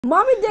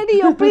Mummy daddy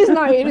यो please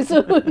नहेर्छु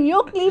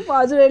यो clip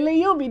हजुरहरूले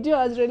यो भिडियो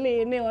हजुरहरूले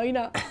हेर्ने होइन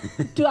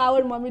टु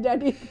आवर मम्मी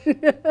ड्याडी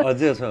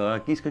अझै छ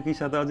किसको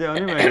किस्सा त अझै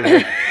आउने भएन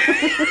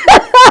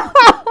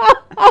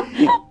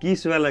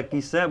किसवाला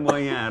किस्सा म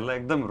यहाँहरूलाई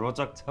एकदम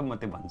रोचक छ म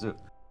त्यो भन्छु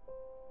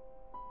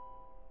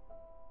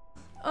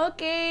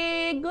okay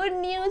good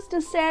news to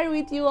share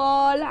with you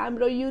all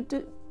हाम्रो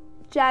युट्युब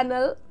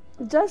च्यानल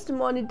जस्ट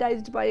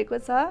मोनिटाइज्ड भएको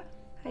छ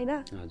हैन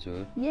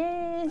हजुर ये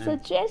so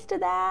chairs to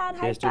that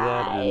high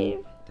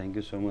five thank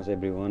you so much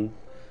everyone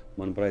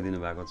मन पराइदिनु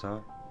भएको छ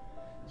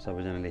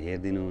सबैजनाले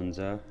हेरिदिनुहुन्छ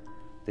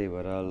त्यही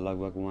भएर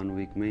लगभग 1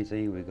 विकमै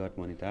चाहिँ वी गट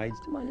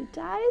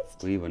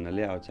मोनिटाइज्ड वी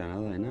भन्नाले आवर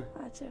च्यानल हैन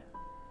हजुर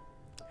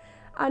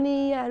अनि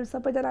यहाँहरू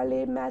सबैजनाले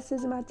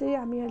म्यासेजमा चाहिँ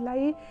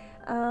हामीहरूलाई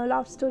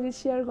लभ स्टोरी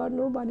सेयर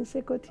गर्नु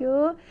भनिसकेको थियो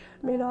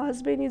मेरो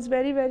husband is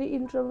very very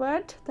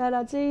introvert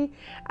तर चाहिँ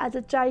आज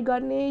ट्राई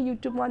गर्ने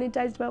युट्युब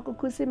मोनिटाइज भएको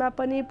खुसीमा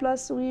पनि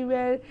plus we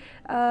where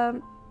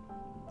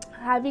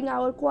having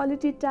our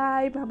quality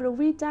time, हाम्रो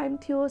we time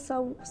थियो,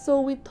 so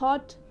we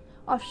thought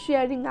of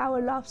sharing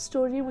our love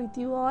story with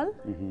you all.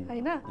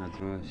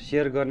 हैन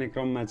शेयर गर्ने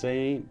क्रममा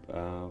चाहिँ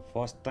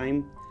फर्स्ट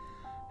टाइम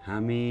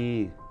हामी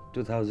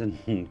 2000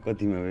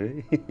 कतिमा भयो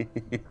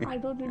I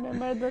don't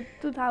remember the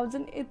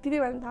 2000 यति नै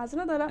भन्नु थाहा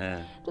छैन तर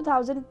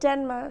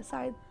 2010 मा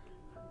सायद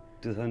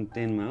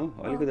 2010 मा हो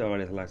अलिकति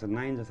अगाडि जस्तो लाग्छ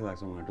 9 जस्तो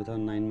लाग्छ मलाई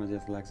 2009 मा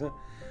जस्तो लाग्छ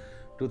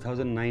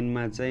 2009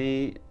 मा चाहिँ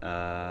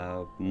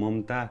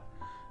ममता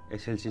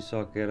एसएलसी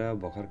सकेर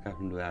भर्खर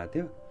काठमाडौँ आएको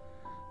थियो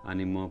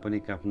अनि म पनि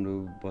काठमाडौँ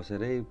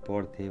बसेरै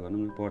पढ्थेँ भनौँ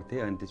न पढ्थेँ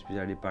अनि त्यस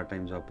पछाडि पार्ट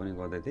टाइम जब पनि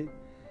गर्दै थिएँ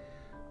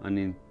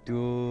अनि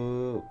त्यो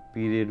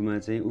पिरियडमा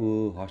चाहिँ ऊ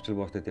हस्टेल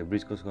बस्दै थियो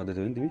ब्रिज कोर्स गर्दै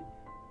थियो नि तिमी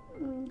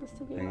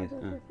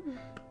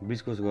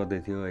ब्रिज कोर्स गर्दै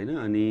थियो होइन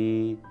अनि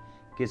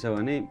के छ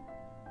भने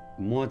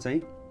म चाहिँ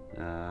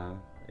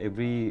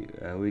एभ्री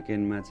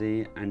विकेन्डमा चाहिँ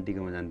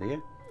आन्टीकोमा जान्थेँ क्या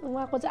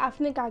उहाँको चाहिँ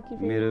आफ्नै काकी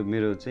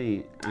मेरो चाहिँ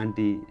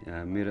आन्टी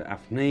मेरो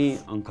आफ्नै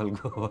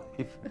अङ्कलको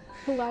वाइफ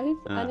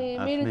अनि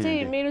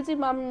मेरो चाहिँ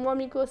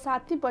मम्मीको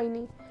साथी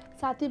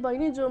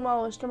बहिनी जो म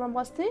होस्टेलमा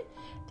बस्थेँ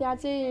त्यहाँ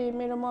चाहिँ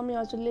मेरो मम्मी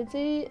हजुरले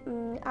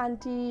चाहिँ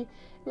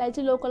आन्टीलाई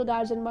चाहिँ लोकल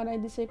गार्जियन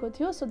बनाइदिएको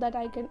थियो so that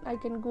I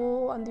can go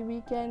on the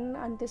weekend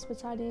अनि त्यस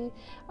पछाडि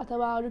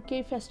अथवा अरू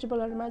केही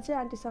फेस्टिभलहरूमा चाहिँ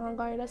आन्टीसँग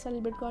गएर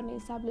सेलिब्रेट गर्ने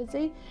हिसाबले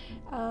चाहिँ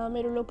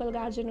मेरो लोकल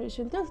गार्जियन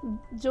हुन्थ्यो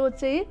जो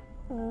चाहिँ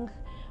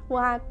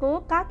उहाँको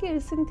काकी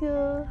हुन्थ्यो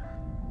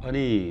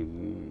अनि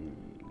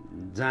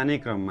जाने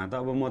क्रममा त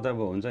अब म त अब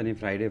हुन्छ नि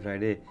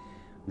फ्राइडे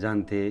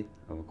जान्थेँ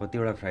अब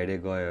कतिवटा फ्राइडे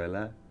गयो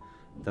होला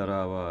तर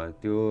अब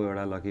त्यो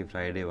एउटा लकी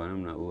फ्राइडे भनौँ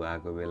न ऊ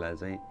आएको बेला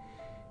चाहिँ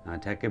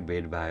ठ्याक्कै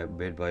भेट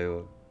भयो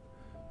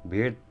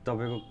भेट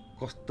तपाईँको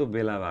कस्तो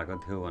बेला भएको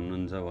थियो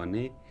भन्नुहुन्छ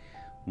भने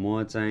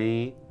म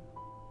चाहिँ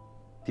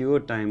त्यो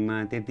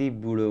टाइममा त्यति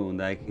बुढो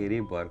हुँदाखेरि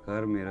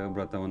भर्खर मेरो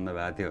व्रतबन्ध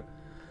भएको थियो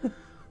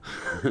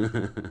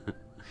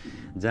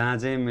जहाँ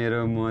चाहिँ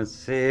मेरो म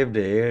सेभ्ड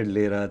हेड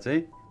लिएर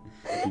चाहिँ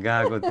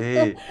गएको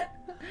थिएँ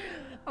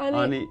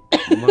अनि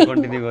म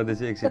कन्टिन्यू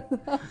गर्दैछु एकछिन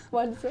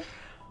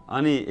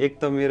अनि एक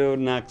त मेरो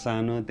नाक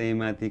सानो त्यही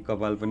माथि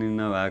कपाल पनि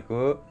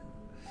नभएको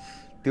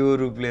त्यो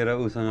रूप लिएर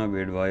उसँग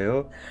भेट भयो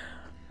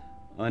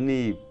अनि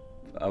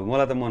अब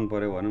मलाई त मन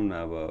पर्यो भनौँ न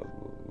अब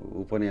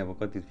ऊ पनि अब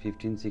कति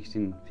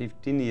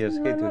 15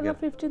 इयर्सकै थियो क्या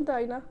 15 त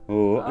हैन हो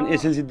अनि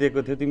एसएलसी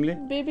दिएको थियो तिमीले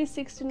बेबी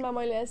 16 मा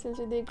मैले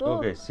एसएलसी दिएको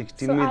ओके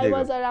 16 मै दिएको I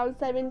was around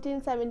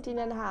 17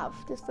 and half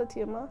त्यस्तो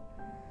थियो म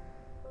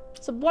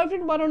सो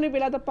बॉयफ्रेन्ड बनाउने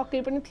बेला त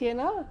पक्कै पनि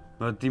थिएन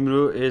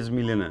तिम्रो एज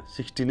मिलेन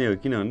 16 नै हो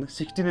किन भन्दा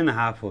 16 एन्ड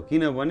हाफ हो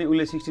किनभने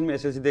उले 16 मा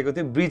एसएलसी दिएको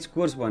थियो ब्रिज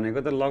कोर्स भनेको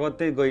त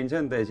लगत्तै गइन्छ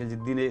नि त एसएलसी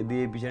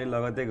दिए पछाडि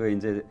लगत्तै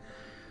गइन्छ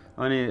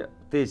अनि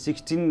त्यही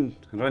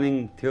 16 रनिङ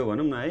थियो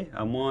भनौँ न है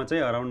अब म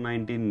चाहिँ अराउन्ड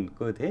 19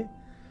 को थिएँ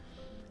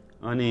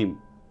अनि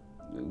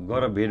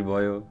गएर भेट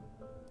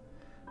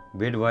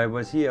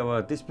भएपछि अब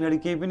त्यस पछाडि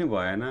केही पनि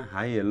भएन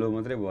हाई हेलो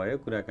मात्रै भयो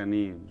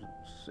कुराकानी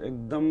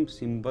एकदम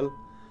सिम्पल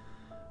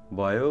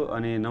भयो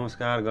अनि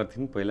नमस्कार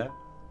गर्थिन् पहिला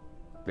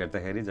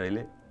भेट्दाखेरि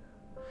जहिले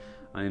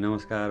अनि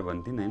नमस्कार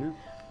भन्थिन् हैन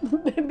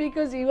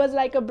because he was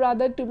like a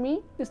brother to me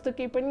त्यस्तो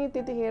केही पनि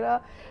त्यतिखेर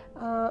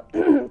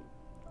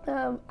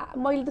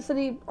मैले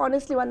त्यसरी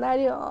अनेस्टली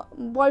भन्दाखेरि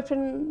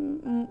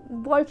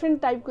बोयफ्रेन्ड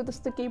टाइपको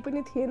त्यस्तो केही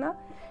पनि थिएन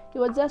he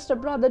was just a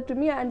brother to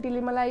me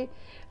आन्टीले मलाई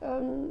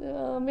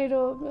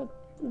मेरो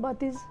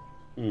भतिज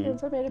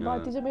मेरो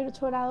भतिजो मेरो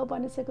छोरा हो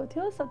भनिसकेको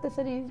थियो सब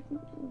त्यसरी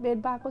भेट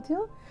भएको थियो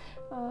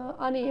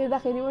अनि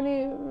हेर्दाखेरि पनि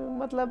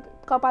मतलब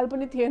कपाल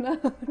पनि थिएन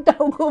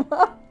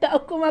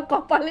टाउकोमा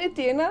कपालै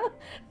थिएन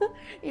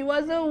he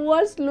was a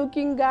worst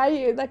looking गाई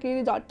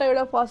हेर्दाखेरि झट्ट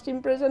एउटा फर्स्ट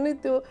इम्प्रेसन नै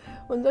त्यो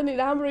हुन्छ नि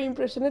राम्रो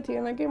इम्प्रेसन नै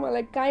थिएन कि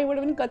मलाई कहीँबाट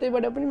पनि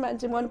कतैबाट पनि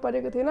मान्छे मन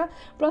परेको थिएन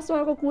प्लस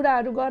उहाँको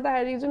कुराहरू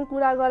गर्दाखेरि जुन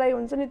कुरा गराइ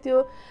हुन्छ नि त्यो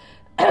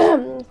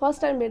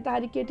फर्स्ट टाइम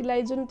भेट्दाखेरि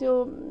केटीलाई जुन त्यो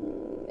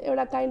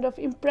एउटा काइन्ड अफ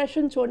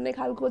इम्प्रेसन छोड्ने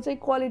खालको चाहिँ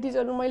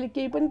क्वालिटिजहरू मैले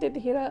केही पनि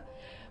त्यतिखेर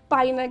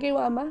पाइनँ कि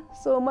उहाँमा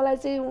सो मलाई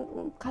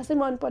चाहिँ खासै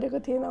मन परेको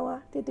थिएन उहाँ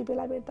त्यति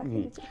बेला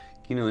भेट्दाखेरि चाहिँ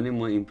किनभने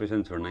म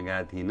इम्प्रेसन छोड्न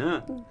गएको थिइनँ,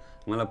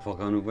 मलाई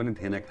फकाउनु पनि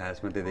थिएन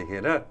खासमा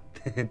त्यतिखेर,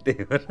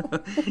 त्यही भएर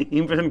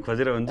इम्प्रेसन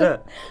खोजेर हुन्छ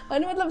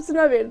अनि मतलब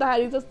सिनेमा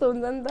भेट्दाखेरि जस्तो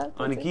हुन्छ नि त।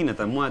 अनि किन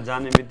त म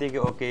जाने बित्तिकै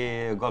ओके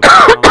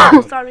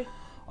गर्लफ्रेन्ड सरी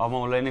अब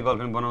म उसलाई नै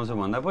गर्लफ्रेन्ड बनाउँछु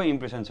भन्दा पो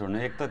इम्प्रेसन छोड्नु।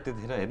 एक त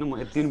त्यतिखेर हेर्नु म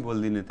यति पनि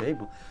बोल्दिनँ थिएँ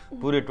है,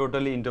 पुरै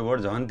टोटली इन्ट्रोभर्ट।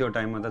 झन् त्यो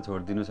टाइममा त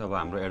छोडिदिनुहोस्, अब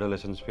हाम्रो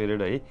एडोलेसेन्स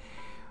पिरियड है,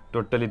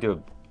 टोटली त्यो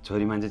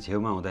छोरी मान्छे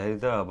छेउमा हुँदाखेरि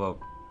त अब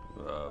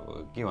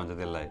के भन्छ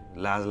त्यसलाई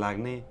लाज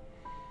लाग्ने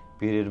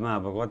पिरियडमा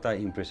अब कता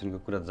इम्प्रेसनको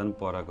कुरा झन्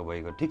परको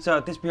भइगयो। ठिक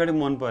छ, त्यस पछाडि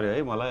मन पर्यो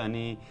है मलाई,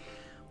 अनि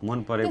मन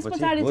परेपछि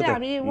त्यसपछि चाहिँ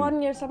हामी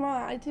 1 इयरसम्म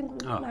आई थिंक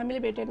हामीले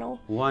भेटेनौँ।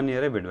 1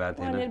 इयरै भेट भएको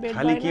थिएन,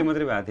 खालि के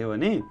मात्रै भएको थियो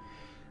भने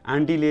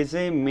आन्टीले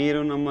चाहिँ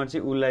मेरो नम्बर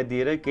चाहिँ उसलाई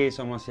दिएर केही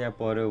समस्या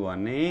पर्यो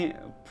भने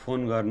फोन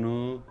गर्नु,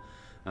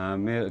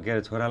 मेरो के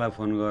अरे छोरालाई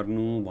फोन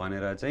गर्नु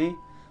भनेर चाहिँ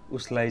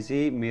उसलाई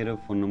चाहिँ मेरो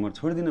फोन नम्बर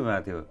छोडिदिनु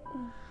भएको थियो।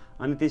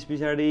 अनि त्यस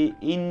पछाडि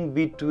इन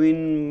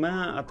बिट्विनमा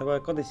अथवा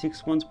कतै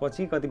 6 मन्थ्स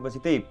पछि कति पछि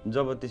त्यही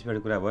जब त्यस पछाडि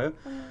कुरा भयो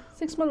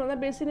 6 मन्थभन्दा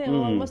बेसी नै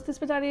हो अलमोस्ट। त्यस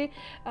पछाडि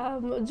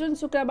जुन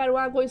शुक्रबार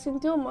उहाँ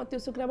गइसक्थ्यो, म त्यो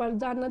शुक्रबार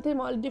जान्नथेँ,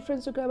 म अलिक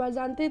डिफ्रेन्ट शुक्रबार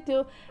जान्थेँ। त्यो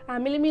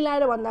हामीले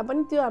मिलाएर भन्दा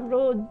पनि त्यो हाम्रो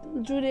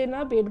जुरेन,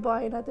 भेट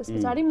भएन। त्यस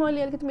पछाडि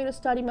मैले अलिकति मेरो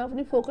स्टडीमा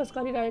पनि फोकस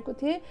गरिरहेको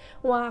थिएँ,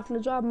 उहाँ आफ्नो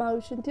जबमा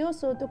उसिन्थ्यो।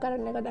 सो त्यो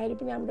कारणले गर्दाखेरि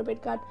पनि हाम्रो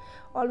भेटघाट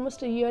अलमोस्ट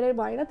इयरै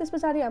भएन। त्यस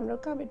पछाडि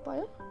हाम्रो कहाँ भेट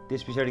भयो?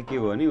 त्यस पछाडि के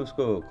भयो भने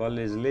उसको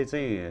कलेजले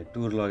चाहिँ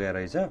टुर लगाएर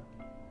रहेछ,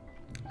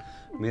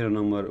 मेरो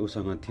नम्बर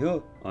उसँग थियो।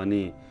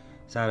 अनि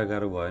साह्रो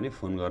गाह्रो भयो भने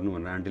फोन गर्नु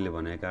भनेर आन्टीले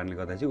भनेको कारणले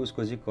गर्दा चाहिँ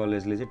उसको चाहिँ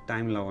कलेजले चाहिँ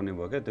टाइम लगाउने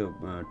भयो क्या त्यो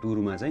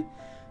टुरमा चाहिँ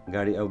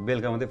गाडी। अब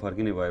बेलुका मात्रै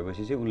फर्किने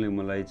भएपछि चाहिँ उनले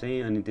मलाई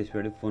चाहिँ अनि त्यस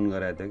पछाडि फोन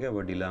गराएको थियो क्या,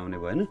 अब ढिलो आउने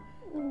भएन,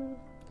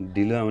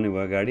 ढिलो आउने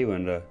भयो गाडी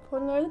भनेर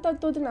फोन गरेँ। तर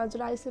त्यो दिन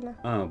हजुर आइसेन,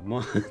 म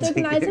त्यो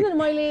दिन आइसेन।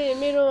 मैले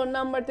मेरो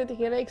नम्बर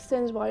त्यतिखेर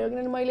एक्सचेन्ज भयो,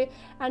 किनभने मैले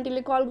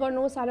आन्टीले कल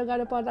गर्नु साह्रो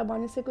गाह्रो पर्दा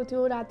भनिसकेको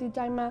थियो। राति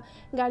टाइममा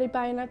गाडी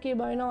पाएन, के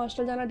भएन,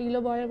 हस्टेल जान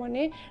ढिलो भयो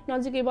भने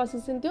नजिकै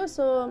बसिसिन्थ्यो,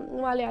 सो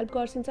उहाँले हेल्प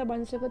गर्छिन्छ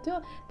भनिसकेको थियो।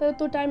 तर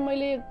त्यो टाइम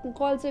मैले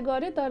कल चाहिँ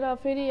गरेँ, तर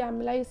फेरि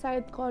हामीलाई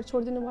सायद घर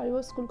छोडिदिनु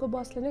भयो, स्कुलको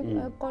बसले नै,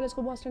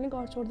 कलेजको बसले नै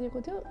घर छोडिदिएको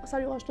थियो,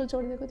 सरी हस्टेल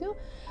छोडिदिएको थियो।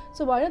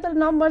 सो भयो, तर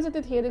नम्बर चाहिँ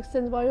त्यतिखेर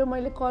एक्सचेन्ज भयो।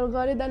 मैले कल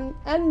गरेँ,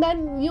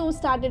 then you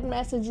started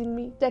messaging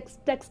me,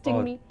 texting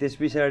me. त्यस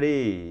पछाडि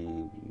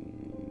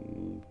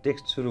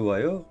टेक्स्ट सुरु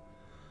भयो,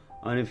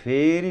 अनि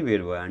फेरि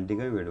भेट भयो,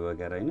 आन्टीकै भेट भयो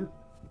क्या हैन,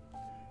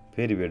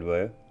 फेरि भेट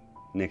भयो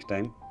next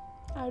time.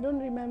 I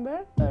don't remember,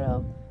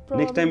 तर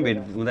नेक्स्ट टाइम भेट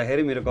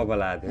हुँदाखेरि मेरो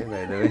कपाल आएको थियो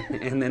by the way,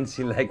 and then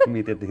C like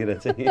me त्यतिखेर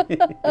चाहिँ।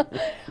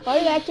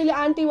 होइन, actually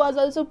aunty was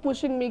also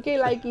pushing me के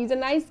लाइक हिज अ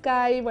नाइस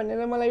गाई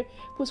भनेर मलाई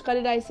पुस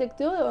गरिरहेको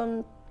थियो।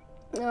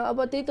 अब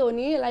त्यही त हो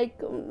नि, लाइक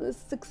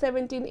 6,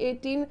 17,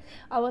 18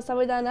 अब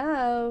सबैजना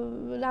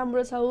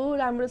राम्रो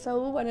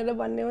छौ भनेर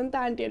भन्ने हो नि त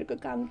आन्टीहरूको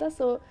काम त।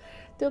 सो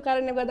त्यो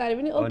कारणले गर्दाखेरि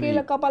पनि ओके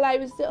ल कपाल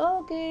आएपछि चाहिँ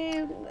ओके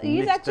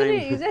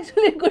हिज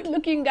एक्चुली गुड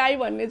लुकिङ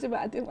गाई भन्ने चाहिँ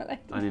भएको थियो मलाई।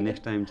 अनि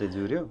नेक्स्ट टाइम चाहिँ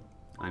जुर्यो,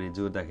 अनि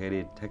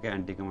जुर्दाखेरि ठ्याक्कै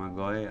आन्टीकोमा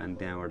गएँ, अनि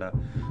त्यहाँबाट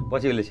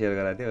पछि उसले सेयर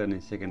गराएको थियो। अनि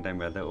सेकेन्ड टाइम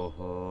भेट्दा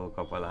ओहो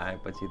कपाल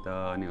आएपछि त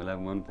अनि उसलाई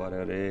मन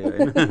पर्यो अरे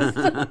होइन,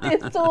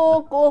 त्यस्तो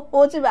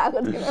को चाहिँ भएको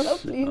थिएन ल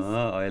प्लिज।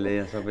 अहिले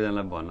यहाँ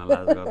सबैजनालाई भन्न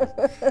लाज गर्छ,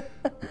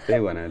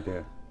 त्यही भनेको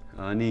थियो।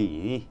 अनि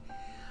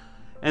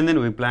and then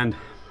we plan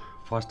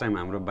first time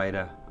हाम्रो बाहिर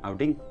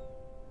आउटिङ,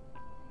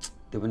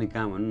 त्यो पनि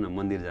कहाँ भनौँ न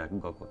मन्दिर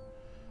गएको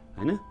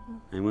होइन,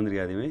 हामी मन्दिर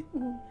गएको थियौँ है,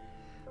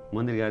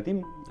 मन्दिर गएको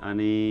थियौँ।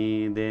 अनि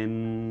देन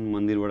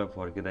मन्दिरबाट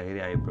फर्किँदाखेरि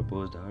आई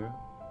प्रपोज्ड हर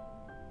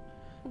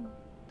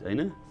होइन,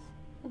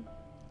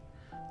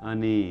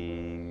 अनि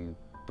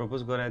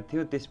प्रपोज गराएको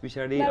थियो। त्यस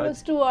पछाडि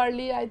to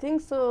early I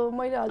think, so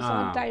मैले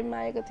हजुरसँग टाइममा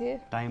आएको थिएँ,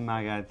 टाइममा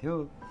गएको थियो।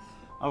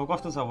 अब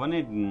कस्तो छ भने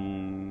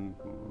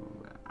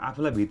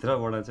आफूलाई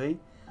भित्रबाट चाहिँ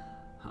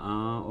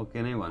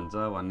ओके नै भन्छ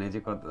भन्ने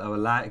चाहिँ अब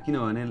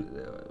किनभने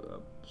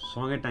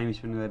सँगै टाइम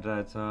स्पेन्ड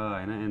गरिरहेछ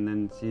होइन, and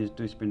then C is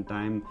to spend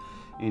time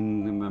in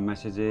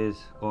messages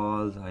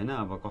calls होइन।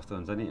 अब कस्तो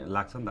हुन्छ नि,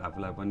 लाग्छ नि त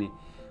आफूलाई पनि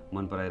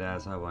मन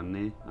पराइरहेछ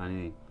भन्ने।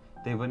 अनि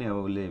त्यही पनि अब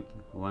उसले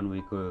 1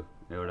 विकको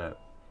एउटा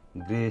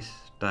ग्रेस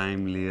टाइम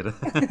लिएर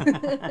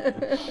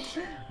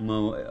म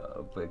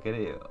के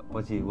अरे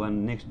पछि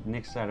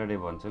नेक्स्ट स्याटरडे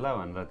भन्छु ल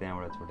भनेर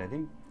त्यहाँबाट छुट्याएको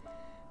थियौँ।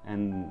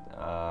 एन्ड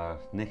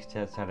नेक्स्ट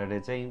स्याटरडे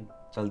चाहिँ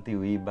चल्ती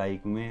हुई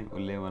बाइकमै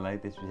उसले मलाई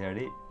त्यस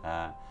पछाडि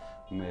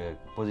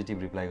पोजिटिभ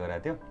रिप्लाई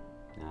गराएको थियो।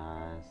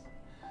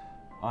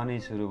 अनि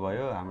सुरु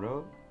भयो हाम्रो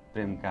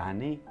प्रेम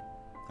कहानी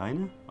होइन,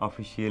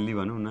 अफिसियल्ली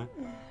भनौँ न।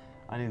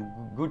 अनि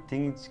गुड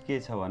थिङ्स के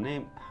छ भने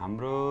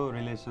हाम्रो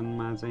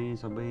रिलेसनमा चाहिँ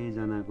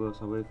सबैजनाको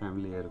सबै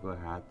फ्यामिलीहरूको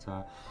हात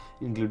छ,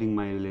 including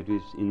my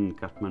relatives in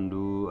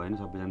Kathmandu होइन,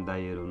 सबैजना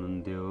दाइहरू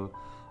हुनुहुन्थ्यो।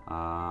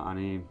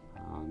 अनि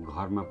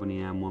घरमा पनि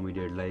यहाँ मम्मी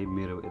ड्याडीलाई,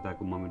 मेरो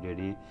यताको मम्मी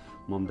ड्याडी,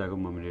 ममताको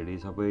मम्मी ड्याडी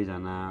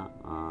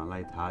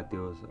सबैजनालाई थाहा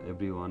थियो,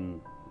 every one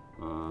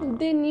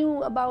they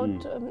knew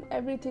about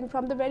everything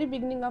from the very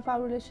beginning of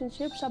our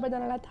relationship.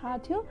 सबैजनालाई थाहा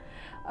थियो,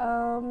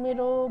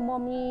 मेरो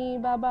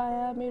मम्मी बाबा,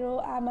 मेरो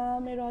आमा,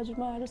 मेरो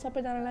हजुरमाहरू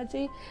सबैजनालाई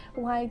चाहिँ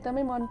उहाँ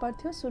एकदमै मन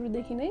पर्थ्यो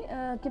सुरुदेखि नै।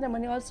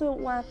 किनभने अल्सो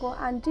उहाँको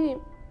आन्टी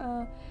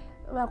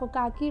उहाँको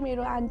काकी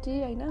मेरो आन्टी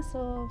होइन सो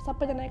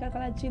सबैजना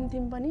एकअर्कालाई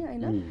चिन्थ्यौँ पनि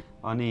होइन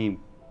अनि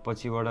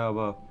पछिबाट अब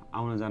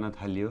आउन जान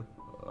थाल्यो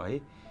है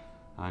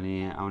अनि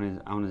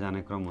आउन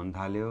जाने क्रम हुन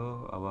थाल्यो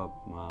अब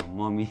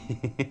मम्मी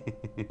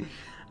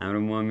हाम्रो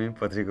मम्मी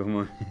पत्रीको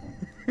मम्मी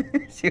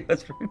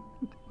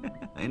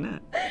होइन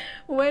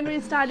when we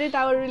started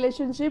our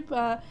relationship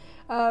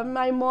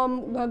my mom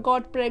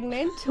got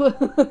pregnant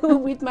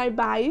with my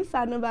भाइ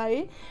सानो भाइ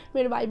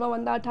मेरो भाइ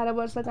मभन्दा 18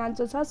 वर्ष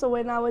कान्छो छ सो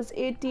when I was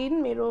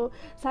 18 मेरो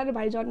सानो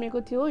भाइ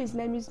जन्मेको थियो his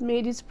name is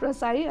मेरिज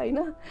प्रसाई होइन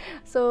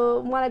सो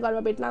मलाई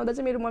घरमा भेट्न आउँदा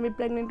चाहिँ मेरो मम्मी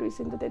प्रेग्नेन्ट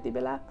भइसक्यो त्यति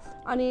बेला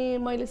अनि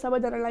मैले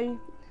सबैजनालाई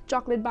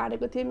चक्लेट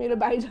बाँडेको थिएँ मेरो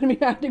भाइ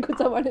जन्मिन आँटेको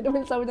छ भनेर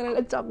मैले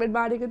सबैजनालाई चक्लेट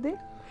बाँडेको थिएँ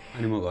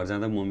अनि म घर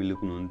जाँदा मम्मी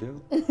लुक्नुहुन्थ्यो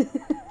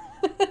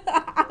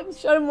I'm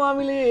sure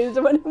मम्मीले हेर्छ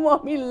भने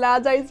मम्मी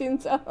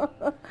लाजाइसिन्छ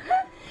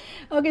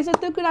ओके सो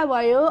त्यो कुरा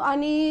भयो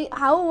अनि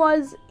how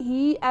was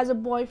he as a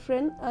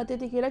boyfriend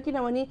त्यतिखेर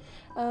किनभने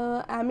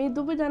हामी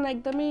दुवैजना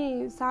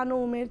एकदमै सानो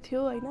उमेर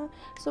थियो होइन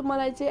सो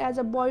मलाई चाहिँ एज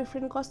अ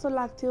बोयफ्रेन्ड कस्तो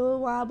लाग्थ्यो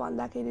उहाँ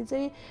भन्दाखेरि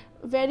चाहिँ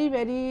very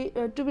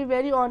to be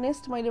very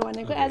honest मैले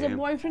भनेको as a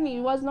boyfriend he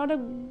was not a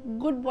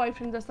good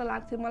boyfriend जस्तो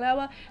लाग्थ्यो मलाई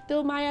अब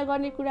त्यो माया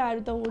गर्ने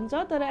कुराहरू त हुन्छ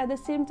तर एट द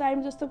सेम टाइम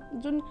जस्तो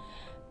जुन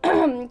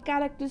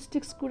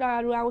क्यारेक्टरिस्टिक्स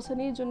कुराहरू आउँछ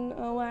नि जुन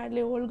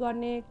उहाँहरूले होल्ड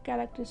गर्ने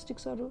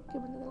क्यारेक्टरिस्टिक्सहरू के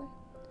भन्छ त्यसलाई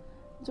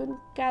जुन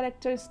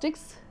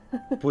क्यारेक्टरिस्टिक्स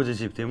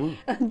पोजिटिभ थिएँ म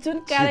जुन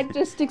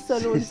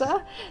क्यारेक्टरिस्टिक्सहरू हुन्छ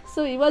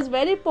so he was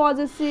very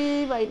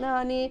positive होइन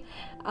अनि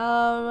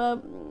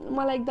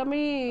मलाई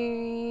एकदमै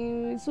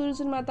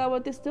सुरुमा त अब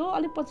त्यस्तो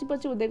अलिक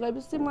पछि हुँदै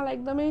गएपछि चाहिँ मलाई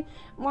एकदमै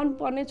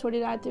मनपर्ने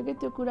छोडिरहेको थियो कि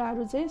त्यो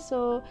कुराहरू चाहिँ सो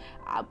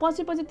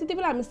पछि त्यति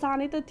बेला हामी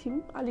सानै त थियौँ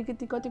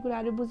अलिकति कति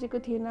कुराहरू बुझेको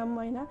थिएनौँ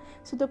होइन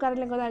सो त्यो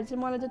कारणले गर्दाखेरि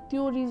चाहिँ मलाई चाहिँ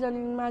त्यो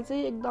रिजनमा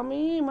चाहिँ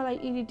एकदमै मलाई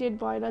इरिटेट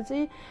भएर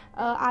चाहिँ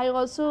I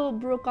also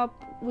broke up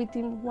with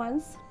him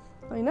once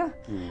होइन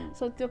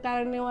सो त्यो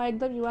कारणले उहाँ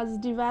एकदम हि वाज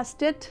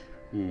डिभास्टेड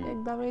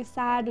एकदमै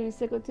स्याड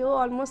भइसकेको थियो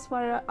almost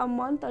for a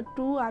month or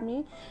 2 हामी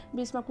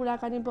बिचमा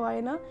कुराकानी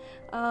भएन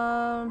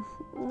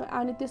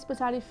अनि त्यस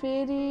पछाडि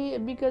फेरि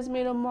बिकज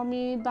मेरो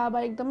मम्मी बाबा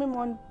एकदमै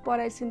मन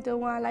पराइसिन्थ्यो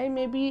उहाँलाई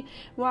मेबी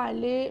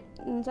उहाँहरूले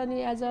हुन्छ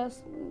नि एज अ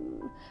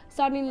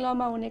सन इन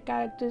लमा हुने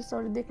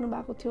क्यारेक्टर्सहरू देख्नु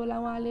भएको थियो होला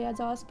उहाँले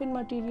एज अ हस्बेन्ड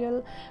मटेरियल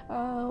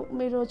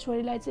मेरो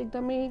छोरीलाई चाहिँ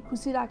एकदमै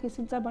खुसी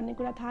राखिसिन्छ भन्ने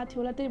कुरा थाहा थियो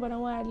होला त्यही भएर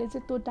उहाँहरूले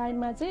चाहिँ त्यो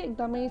टाइममा चाहिँ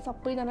एकदमै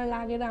सबैजना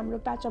लागेर हाम्रो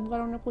प्याचअप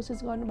गराउन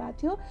कोसिस गर्नुभएको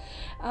थियो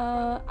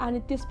अनि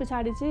त्यस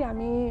पछाडि चाहिँ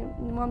हामी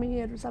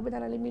मम्मीहरू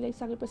सबैजनाले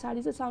मिलाइसके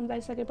पछाडि चाहिँ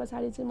सम्झाइसके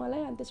पछाडि चाहिँ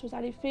मलाई अनि त्यस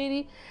पछाडि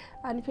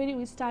फेरि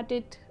वी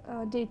स्टार्टेड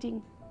डेटिङ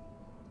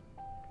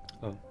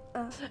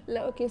ल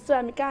ओके सो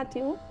हामी कहाँ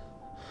थियौँ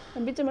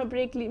बिचमा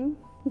ब्रेक लियौँ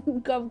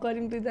गफ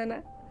गऱ्यौँ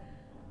दुईजना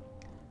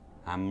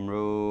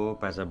हाम्रो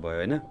प्याचअप भयो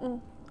होइन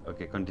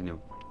ओके कन्टिन्यू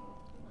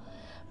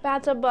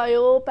प्याचअप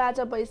भयो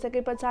प्याचअप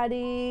भइसके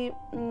पछाडि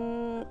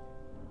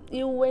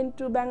you went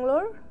to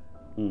Bangalore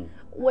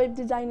web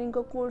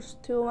डिजाइनिङको course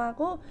थियो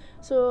उहाँको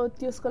सो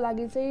त्यसको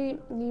लागि चाहिँ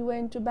he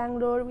went to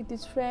Bangalore with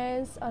his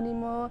friends अनि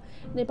म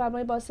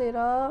नेपालमै बसेर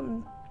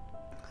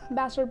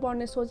ब्याचलर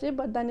पढ्ने सोचेँ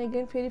बट देन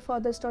अगेन फेरि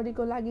फर्दर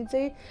स्टडीको लागि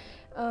चाहिँ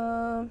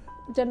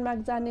डेनमार्क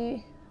जाने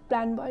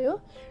प्लान भयो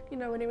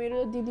किनभने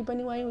मेरो दिदी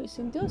पनि उहीँ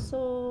होइसिन्थ्यो सो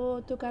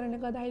त्यो कारणले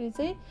गर्दाखेरि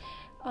चाहिँ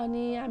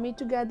अनि हामी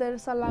टुगेदर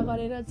सल्लाह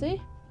गरेर चाहिँ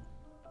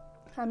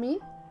हामी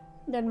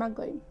डेनमार्क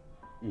गयौँ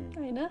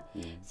होइन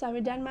सो हामी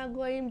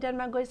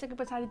डेनमार्क गइसके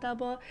पछाडि त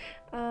अब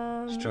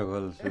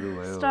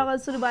स्ट्रगल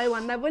सुरु भयो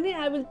भन्दा पनि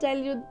आई विल टेल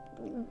यु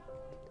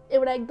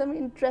एउटा एकदम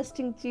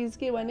इन्ट्रेस्टिङ चिज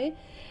के भने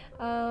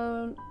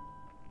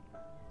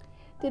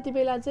त्यति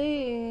बेला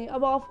चाहिँ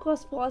अब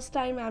अफकोर्स फर्स्ट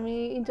टाइम हामी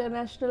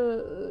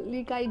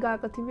इन्टरनेसनली कहीँ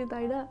गएको थियौँ त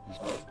होइन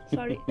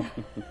sorry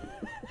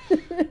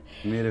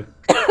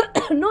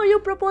no you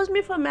propose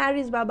me for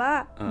marriage बाबा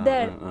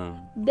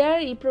there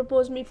he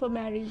propose me for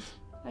marriage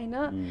होइन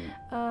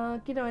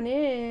किनभने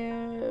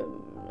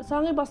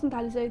सँगै बस्न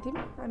थालिसकेको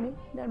थियौँ हामी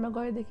डेनमार्क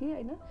गएदेखि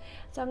होइन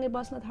सँगै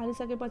बस्न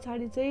थालिसके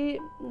पछाडि चाहिँ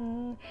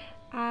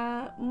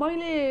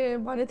मैले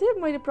भनेको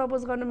थिएँ मैले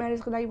प्रपोज गर्नु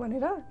म्यारेजको लागि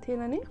भनेर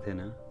थिएन नि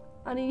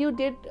अनि यो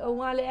डेट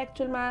उहाँले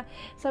एक्चुअलमा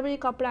सबै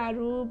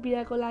कपडाहरू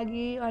बिहाको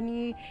लागि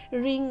अनि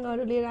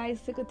रिङहरू लिएर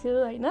आइसकेको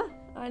थियो होइन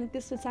अनि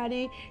त्यस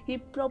पछाडि he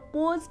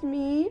propose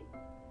me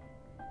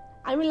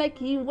I mean like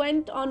he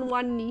went on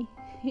one née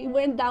he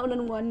went down on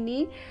one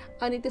knee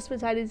अनि त्यस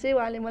पछाडि चाहिँ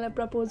उहाँले मलाई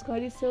प्रपोज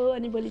गरिसो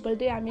अनि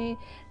भोलिपल्टै हामी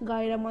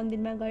गएर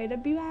मन्दिरमा गएर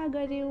विवाह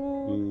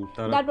गऱ्यौँ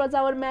that was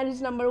our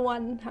marriage number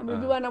 1 हाम्रो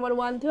विवाह नम्बर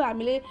 1 थियो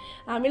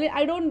हामीले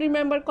आई डोन्ट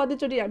रिमेम्बर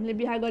कतिचोटि हामीले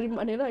बिहा गऱ्यौँ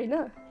भनेर होइन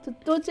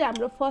त्यो चाहिँ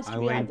हाम्रो फर्स्ट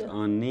बिहा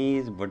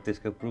थियो बट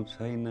त्यसको प्रुफ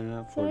छैन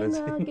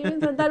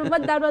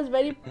that was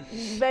very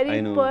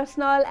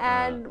personal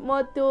and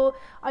म त्यो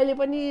अहिले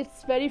पनि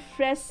इट्स भेरी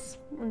फ्रेस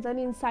हुन्छ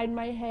नि इनसाइड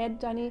माई हेड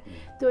अनि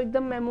त्यो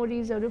एकदम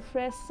मेमोरिजहरू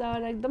फ्रेस छ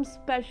र एकदम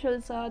स्पेसल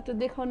छ त्यो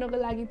देखाउनको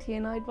लागि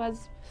थिएन इट वाज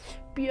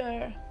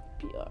प्योर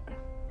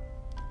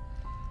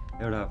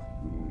एउटा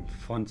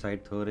फन साइड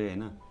थोरै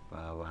होइन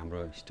अब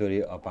हाम्रो स्टोरी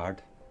अपार्ट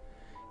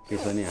के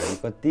छ भने हामी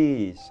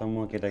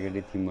कतिसम्म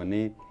केटाकेटी थियौँ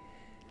भने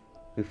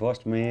वी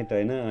फर्स्ट मेट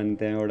होइन अनि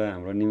त्यहाँबाट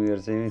हाम्रो न्यु इयर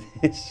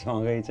चाहिँ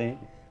सँगै चाहिँ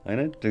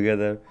होइन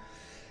टुगेदर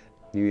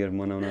न्यु इयर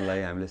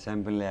मनाउनलाई हामीले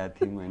स्याम्पल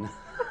ल्याएको थियौँ होइन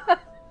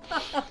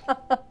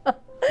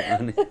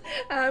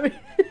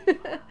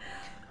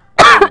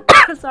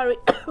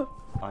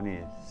अनि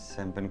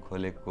स्याम्पेन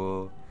खोलेको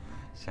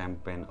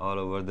स्याम्पेन अल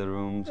ओभर द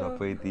रुम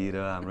सबैतिर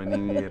हाम्रो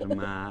न्यु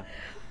इयरमा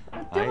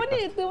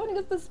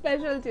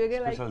स्पेसल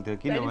थियो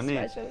किनभने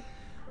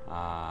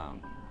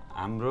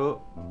हाम्रो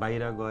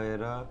बाहिर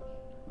गएर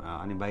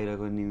अनि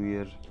बाहिरको न्यु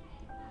इयर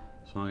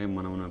सँगै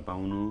मनाउन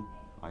पाउनु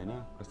होइन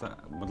कस्तो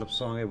मतलब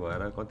सँगै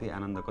भएर कति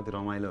आनन्द कति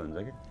रमाइलो हुन्छ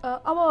कि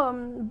अब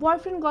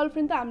बोयफ्रेन्ड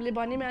गर्लफ्रेन्ड त हामीले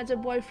भन्यौँ एज अ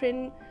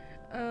बोयफ्रेन्ड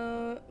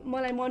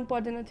मलाई मन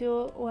पर्दैन थियो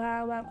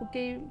उहाँको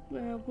केही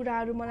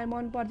कुराहरू मलाई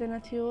मन पर्दैन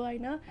थियो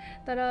होइन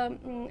तर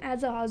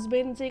एज अ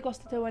हस्बेन्ड चाहिँ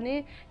कस्तो थियो भने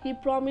he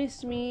promise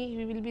me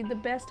he will be the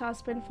best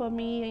husband for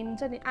me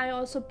हुन्छ नि I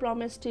also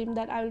promised him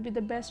that I will be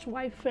the best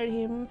wife for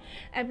him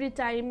every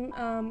time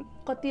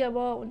कति अब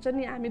हुन्छ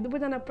नि हामी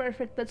दुवैजना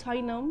पर्फेक्ट त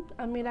छैनौँ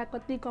मेरा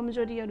कति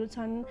कमजोरीहरू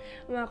छन्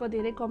उहाँको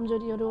धेरै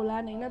कमजोरीहरू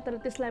होलान् होइन तर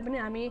त्यसलाई पनि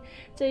हामी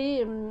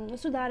चाहिँ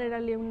सुधारेर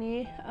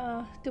ल्याउने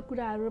त्यो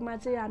कुराहरूमा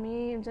चाहिँ हामी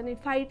हुन्छ नि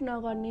फाइट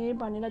नगर्ने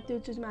भनेर त्यो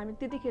चिजमा हामी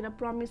त्यतिखेर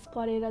प्रमिस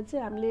गरेर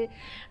चाहिँ हामीले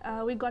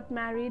we got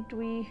married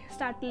we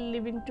start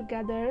living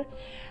together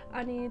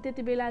अनि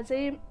त्यति बेला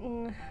चाहिँ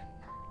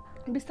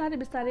बिस्तारै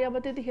बिस्तारै अब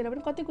त्यतिखेर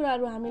पनि कति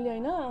कुराहरू हामीले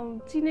होइन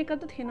चिनेका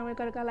त थिएनौँ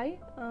एकअर्कालाई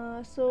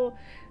सो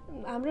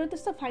हाम्रो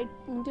त्यस्तो फाइट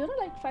हुन्थ्यो र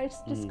लाइक फाइट्स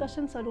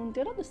डिस्कसन्सहरू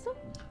हुन्थ्यो र त्यस्तो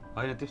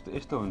होइन त्यस्तो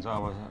यस्तो हुन्छ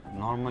अब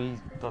नर्मली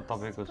त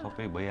तपाईँको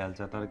सबै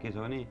भइहाल्छ तर के छ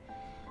भने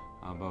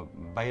अब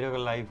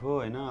बाहिरको लाइफ हो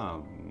होइन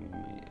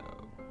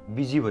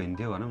बिजी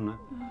भइन्थ्यो भनौँ न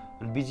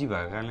अनि बिजी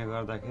भएको कारणले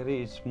गर्दाखेरि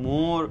it's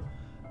more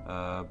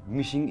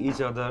missing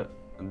each other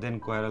than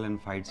quarrel and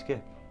fights के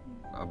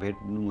भेट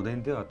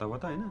हुँदैन थियो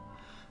हत्तापत्ता होइन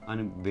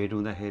अनि भेट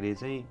हुँदाखेरि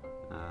चाहिँ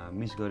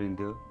मिस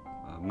गरिन्थ्यो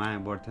माया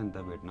बढ्थ्यो नि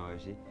त भेट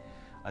नभएपछि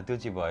त्यो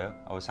चाहिँ भयो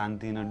अब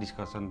शान्ति न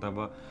डिस्कसन त अब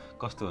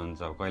कस्तो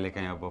हुन्छ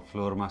कहिलेकाहीँ अब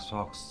फ्लोरमा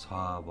सक्स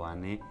छ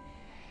भने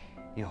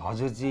यो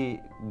हजुर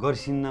चाहिँ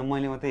गर्छिन्न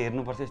मैले मात्रै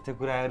हेर्नुपर्छ यस्तो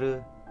कुराहरू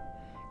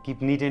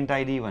किप निट एन्ड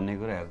टाइडी भन्ने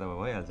कुराहरू त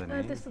भइहाल्छ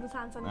नि त्यस्तो त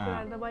सानसानो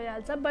कुराहरू त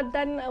भइहाल्छ but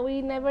then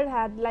we never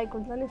had like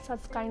हुन्छ नि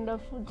such kind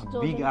of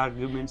big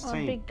arguments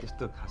चाहिँ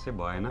त्यस्तो खासै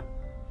भएन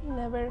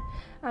नेभर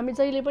हामी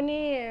जहिले पनि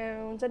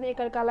हुन्छ नि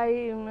एकअर्कालाई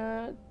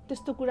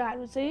त्यस्तो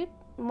कुराहरू चाहिँ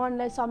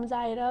मनलाई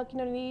सम्झाएर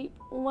किनभने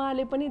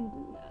उहाँले पनि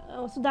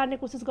सुधार्ने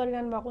कोसिस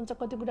गरिरहनु भएको हुन्छ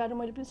कति कुराहरू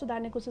मैले पनि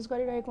सुधार्ने कोसिस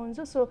गरिरहेको हुन्छ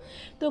सो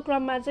त्यो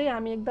क्रममा चाहिँ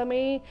हामी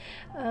एकदमै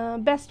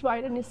बेस्ट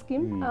भएर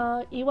निस्क्यौँ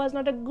he was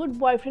not a good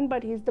boyfriend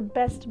but he is the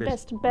best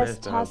best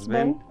best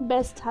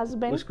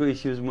husband उसको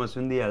इस्युज म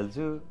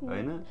सुनिदिइहाल्छु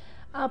होइन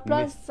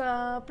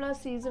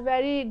plus he is a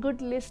very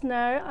good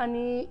listener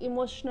अनि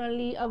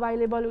इमोसनली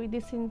अभाइलेबल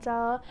हुइदिन्छ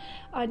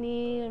अनि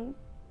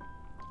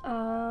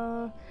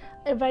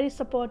very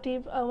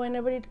supportive when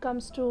ever it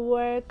comes to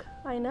work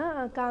होइन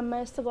काममा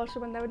यस्तो गर्छु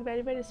भन्दा पनि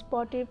भेरी भेरी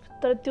सपोर्टिभ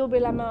तर त्यो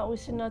बेलामा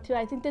उसिन थियो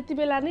आई थिङ्क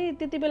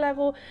त्यति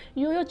बेलाको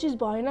यो चिज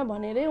भएन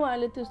भनेरै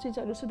उहाँले त्यो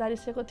चिजहरू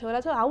सुधारिसकेको थियो होला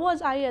so how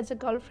was I as a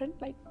girlfriend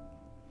like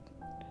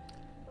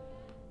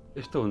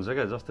यस्तो हुन्छ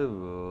क्या जस्तो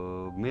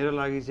मेरो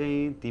लागि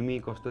चाहिँ तिमी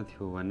कस्तो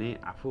थियो भने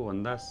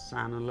आफूभन्दा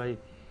सानोलाई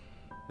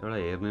एउटा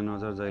हेर्ने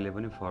नजर जहिले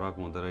पनि फरक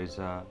हुँदो रहेछ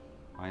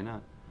होइन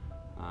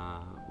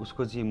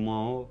उसको चाहिँ म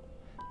हो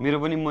मेरो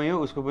पनि मै हो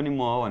उसको पनि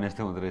म हो भने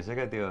जस्तो हुँदो रहेछ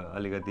क्या त्यो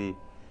अलिकति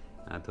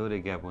थोरै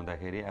ग्याप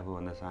हुँदाखेरि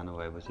आफूभन्दा सानो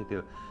भएपछि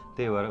त्यो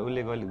त्यही भएर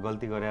उसले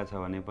गल्ती गरेको छ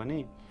भने पनि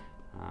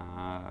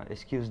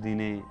एक्सक्युज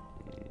दिने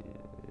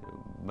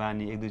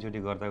बानी एक दुईचोटि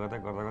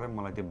गर्दा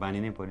मलाई त्यो बानी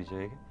नै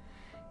परिसक्यो क्या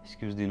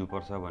एक्सक्युज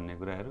दिनुपर्छ भन्ने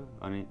कुराहरू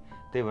अनि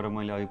त्यही भएर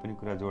मैले अघि पनि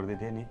कुरा जोड्दै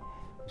थिएँ नि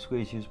उसको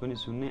इस्युज पनि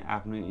सुन्ने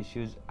आफ्नो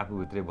इस्युज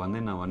आफूभित्रै भन्दै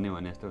नभन्ने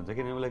भने जस्तो हुन्छ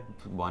किनभने उसलाई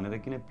भनेर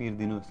किन पिर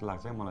दिनु जस्तो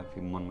लाग्छ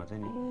मलाई मनमा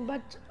चाहिँ नि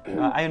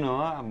आई नो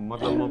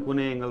मतलब म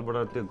कुनै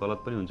एङ्गलबाट त्यो गलत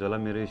पनि हुन्छ होला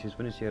मेरो इस्युज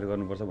पनि सेयर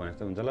गर्नुपर्छ भने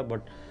जस्तो हुन्छ होला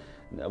बट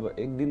अब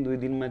एक दिन दुई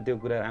दिनमा त्यो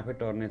कुरा आफै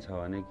टर्ने छ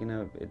भने किन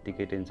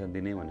यत्तिकै टेन्सन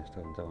दिने भने जस्तो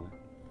हुन्छ मलाई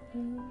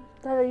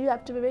तर you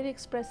have to be very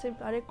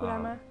expressive हरेक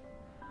कुरामा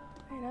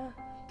हैन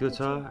त्यो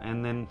छ एन्ड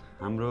देन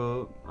हाम्रो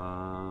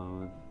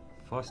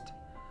first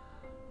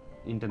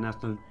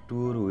international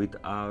tour with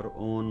our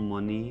own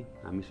money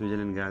हामी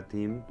स्विजरल्यान्ड गएको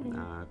थियौँ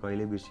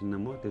कहिले बिर्सिन्न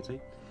म त्यो चाहिँ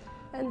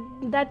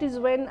and that is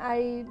when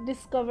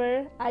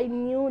I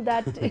knew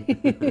that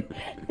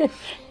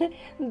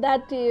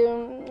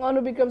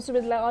Anup becomes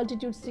with like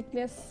altitude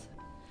sickness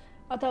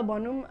अथवा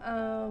भनौँ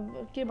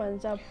के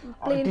भन्छ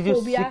प्लेन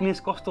फोबिया सिकनेस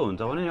कस्तो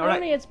हुन्छ भने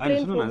एउटा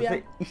सुन्नु न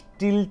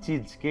स्टिल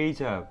चिज केही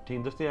छ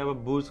ठीक जस्तै अब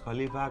बुर्ज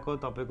खलिफाको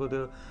तपाईको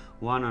त्यो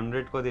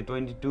 100 कति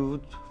 22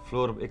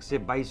 फ्लोर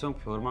 122औं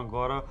फ्लोरमा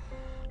गएर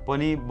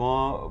पनि म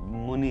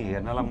मुनि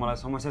हेर्नलाई मलाई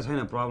समस्या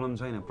छैन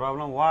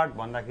प्रब्लम वाट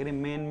भन्दाखेरि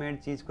मेन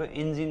चिजको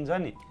इन्जिन छ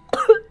नि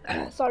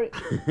सरी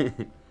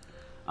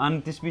अनि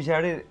त्यस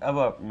पछाडि अब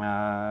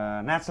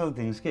नेचुरल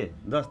थिङ्स के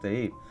जस्तै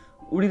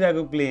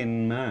उडिरहेको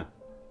प्लेनमा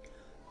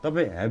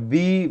तपाईँ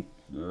हेभी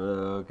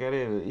के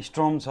अरे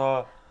स्ट्रम छ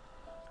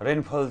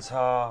रेनफल छ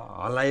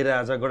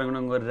हल्लाइरहेछ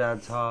गडङगडङ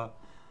गरिरहेछ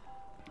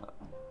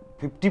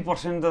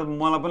 50% त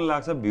मलाई पनि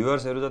लाग्छ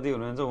भ्युअर्सहरू जति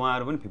हुनुहुन्छ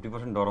उहाँहरू पनि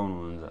 50% डराउनु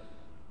हुनुहुन्छ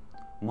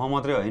म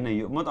मात्रै होइन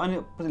यो म त अनि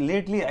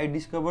लेटली आई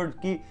डिस्कभर्ड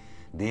कि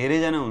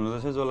धेरैजना हुनुहुँदो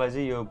रहेछ जसलाई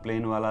चाहिँ यो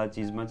प्लेनवाला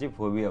चिजमा चाहिँ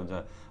फोबिया हुन्छ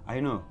आई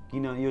नो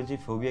किन यो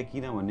चाहिँ फोबिया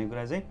किन भन्ने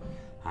कुरा चाहिँ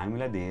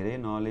हामीलाई धेरै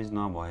नलेज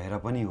नभएर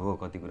पनि हो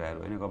कति कुराहरू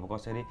होइन अब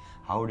कसरी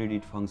हाउ डिड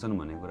इट फङ्सन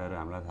भन्ने कुराहरू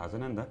हामीलाई थाहा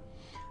छैन नि त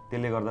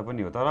त्यसले गर्दा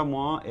पनि हो तर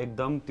म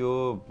एकदम त्यो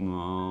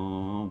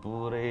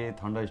पुरै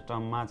थन्डर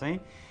स्टर्ममा चाहिँ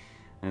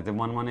त्यो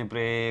मनमा नै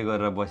प्रे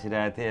गरेर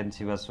बसिरहेको थिएँ and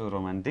she was so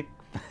romantic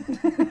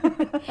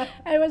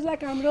It was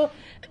like हाम्रो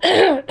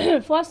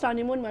first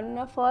honeymoon भनौँ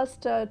न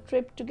first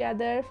trip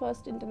together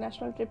first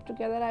international trip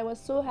together I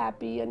was so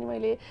happy अनि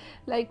मैले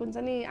like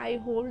हुन्छ नि I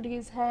hold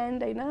his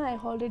hand हैन I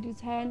holded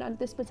his hand अनि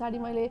त्यस पछाडी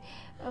मैले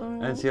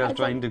and she was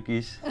trying to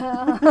kiss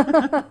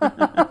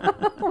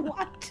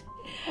what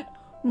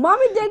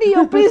mummy daddy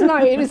यो प्लिज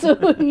नहेर्छु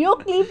यो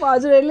क्लिप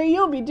हजुरहरूले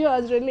यो भिडियो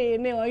हजुरहरूले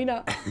हेर्ने होइन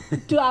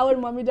टु आवर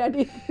मम्मी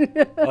ड्याडी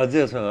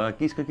अझै छ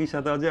किसको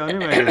किस्सा त अझै आउने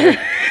भएन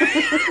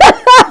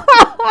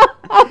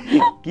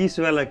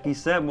किसवाला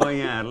किस्सा म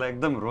यहाँहरूलाई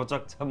एकदम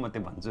रोचक छ म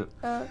त्यो भन्छु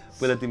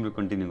पहिला तिम्रो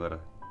कन्टिन्यू गर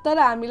तर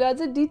हामीले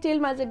अझै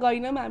डिटेलमा चाहिँ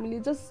गएनौँ हामीले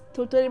जस्ट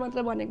थोरै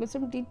मात्र भनेको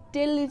छौँ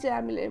डिटेलली चाहिँ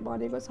हामीले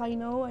भनेको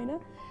छैनौँ होइन